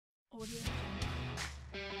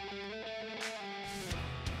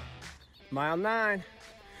Mile 9,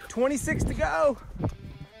 26 to go.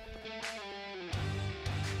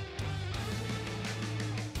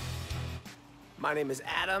 My name is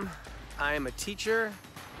Adam. I am a teacher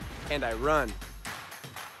and I run.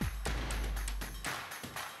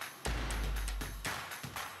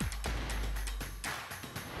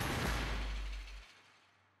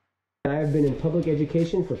 I have been in public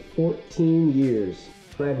education for 14 years.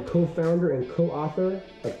 I am co-founder and co-author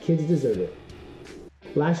of Kids Deserve It.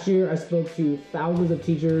 Last year, I spoke to thousands of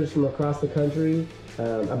teachers from across the country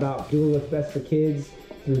about doing what's best for kids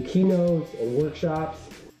through keynotes and workshops.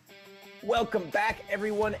 Welcome back,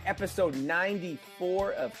 everyone. Episode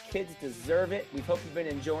 94 of Kids Deserve It. We hope you've been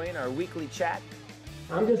enjoying our weekly chat.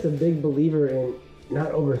 I'm just a big believer in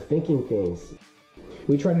not overthinking things.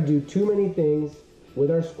 We try to do too many things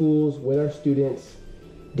with our schools, with our students,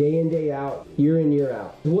 day in, day out, year in, year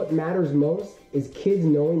out. What matters most is kids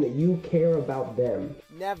knowing that you care about them.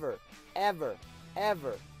 Never, ever,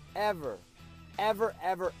 ever, ever, ever,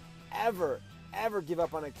 ever, ever, ever give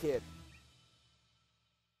up on a kid.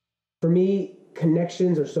 For me,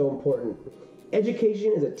 connections are so important.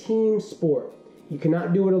 Education is a team sport. You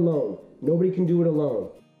cannot do it alone. Nobody can do it alone.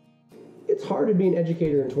 It's hard to be an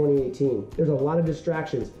educator in 2018. There's a lot of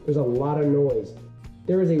distractions. There's a lot of noise.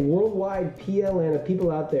 There is a worldwide PLN of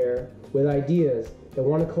people out there with ideas that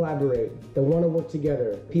want to collaborate, that want to work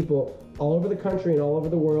together. People all over the country and all over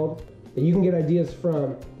the world that you can get ideas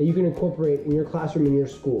from, that you can incorporate in your classroom, in your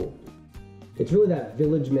school. It's really that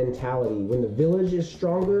village mentality. When the village is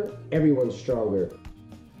stronger, everyone's stronger.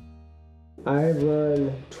 I've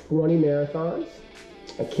run 20 marathons.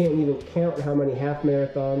 I can't even count how many half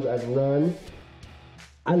marathons I've run.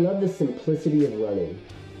 I love the simplicity of running.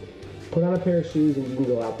 Put on a pair of shoes and you can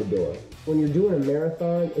go out the door. When you're doing a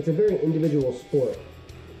marathon, it's a very individual sport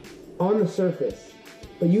on the surface,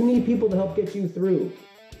 but you need people to help get you through.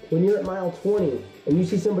 When you're at mile 20 and you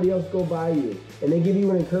see somebody else go by you and they give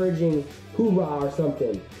you an encouraging hoorah or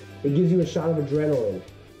something, it gives you a shot of adrenaline.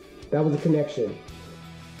 That was a connection.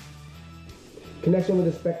 Connection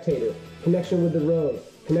with a spectator, connection with the road,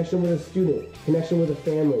 connection with a student, connection with a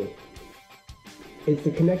family. It's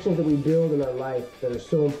the connections that we build in our life that are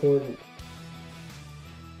so important.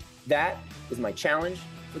 That is my challenge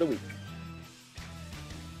for the week.